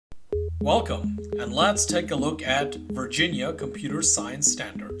Welcome, and let's take a look at Virginia computer science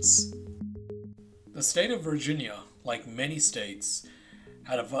standards. The state of Virginia, like many states,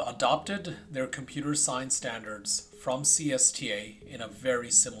 have adopted their computer science standards from CSTA in a very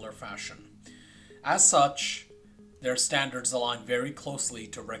similar fashion. As such, their standards align very closely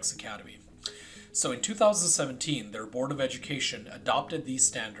to Rex Academy. So in 2017, their Board of Education adopted these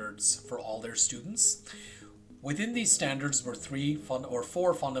standards for all their students. Within these standards were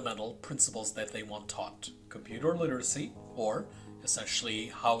four fundamental principles that they want taught. Computer literacy, or essentially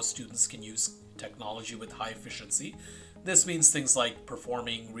how students can use technology with high efficiency. This means things like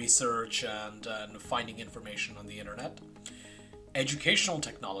performing research and finding information on the internet. Educational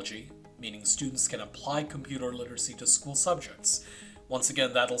technology, meaning students can apply computer literacy to school subjects. Once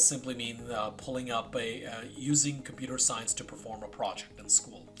again, that'll simply mean using computer science to perform a project in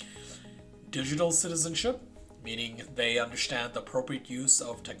school. Digital citizenship, meaning they understand the appropriate use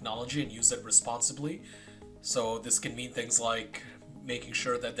of technology and use it responsibly. So this can mean things like making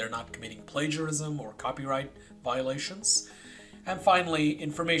sure that they're not committing plagiarism or copyright violations. And finally,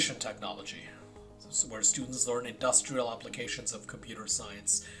 information technology, where students learn industrial applications of computer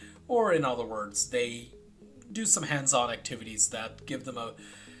science, or in other words, they do some hands-on activities that give them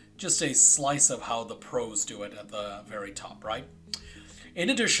just a slice of how the pros do it at the very top, right? In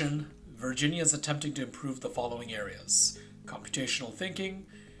addition, Virginia is attempting to improve the following areas: computational thinking,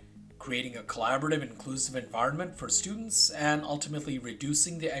 creating a collaborative and inclusive environment for students, and ultimately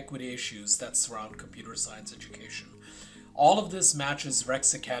reducing the equity issues that surround computer science education. All of this matches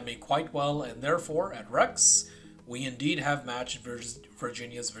Rex Academy quite well, and therefore at Rex, we indeed have matched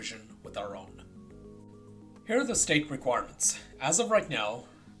Virginia's vision with our own. Here are the state requirements. As of right now,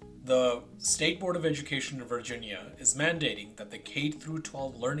 the State Board of Education in Virginia is mandating that the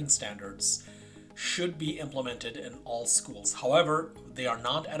K-12 learning standards should be implemented in all schools. However, they are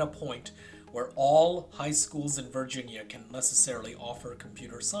not at a point where all high schools in Virginia can necessarily offer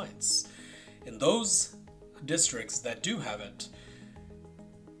computer science. In those districts that do have it,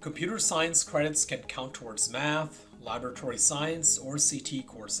 computer science credits can count towards math, laboratory science, or CT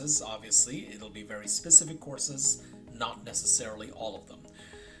courses. Obviously, it'll be very specific courses, not necessarily all of them.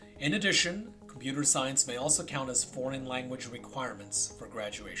 In addition, computer science may also count as foreign language requirements for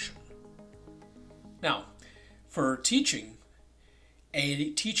graduation. Now, for teaching,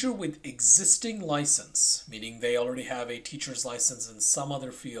 a teacher with existing license, meaning they already have a teacher's license in some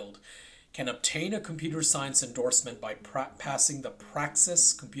other field, can obtain a computer science endorsement by passing the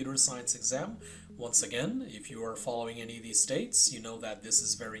Praxis Computer Science exam. Once again, if you are following any of these states, you know that this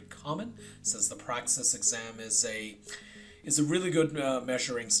is very common, since the Praxis exam is a really good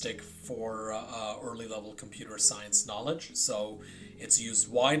measuring stick for early level computer science knowledge. So it's used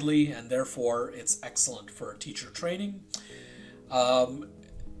widely, and therefore it's excellent for teacher training.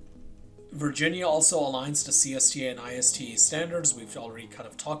 Virginia also aligns to CSTA and ISTE standards. We've already kind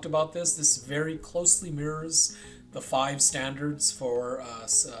of talked about this. This very closely mirrors the 5 standards for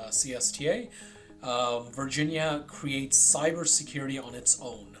CSTA. Virginia creates cybersecurity on its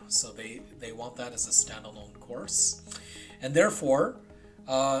own, so they want that as a standalone course. And therefore,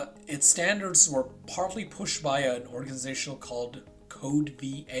 its standards were partly pushed by an organization called Code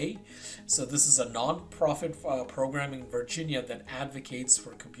VA. So this is a non-profit program in Virginia that advocates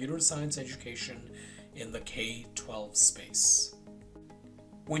for computer science education in the K-12 space.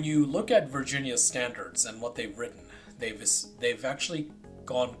 When you look at Virginia's standards and what they've written, they've actually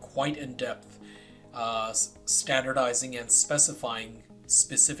gone quite in depth, standardizing and specifying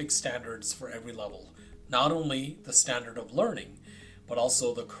specific standards for every level. Not only the standard of learning, but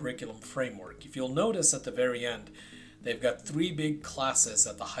also the curriculum framework. If you'll notice at the very end, they've got 3 big classes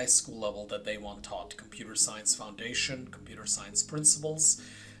at the high school level that they want taught: Computer Science Foundation, Computer Science Principles.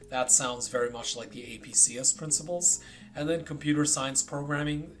 That sounds very much like the APCS principles. And then Computer Science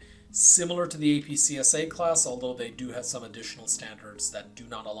Programming, similar to the APCSA class, although they do have some additional standards that do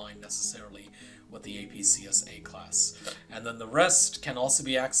not align necessarily with the APCSA class. And then the rest can also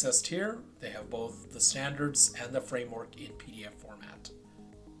be accessed here. They have both the standards and the framework in PDF format.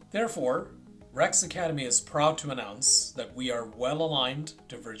 Therefore, Rex Academy is proud to announce that we are well aligned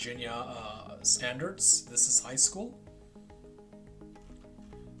to Virginia standards. This is high school.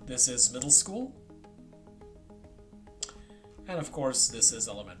 This is middle school. And of course, this is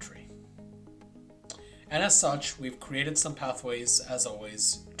elementary. And as such, we've created some pathways, as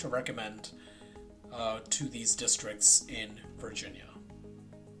always, to recommend to these districts in Virginia.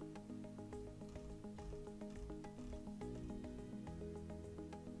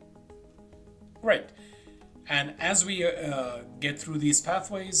 Great. And as we get through these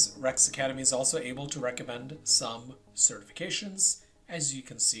pathways, Rex Academy is also able to recommend some certifications as you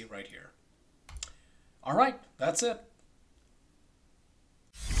can see right here. All right, that's it.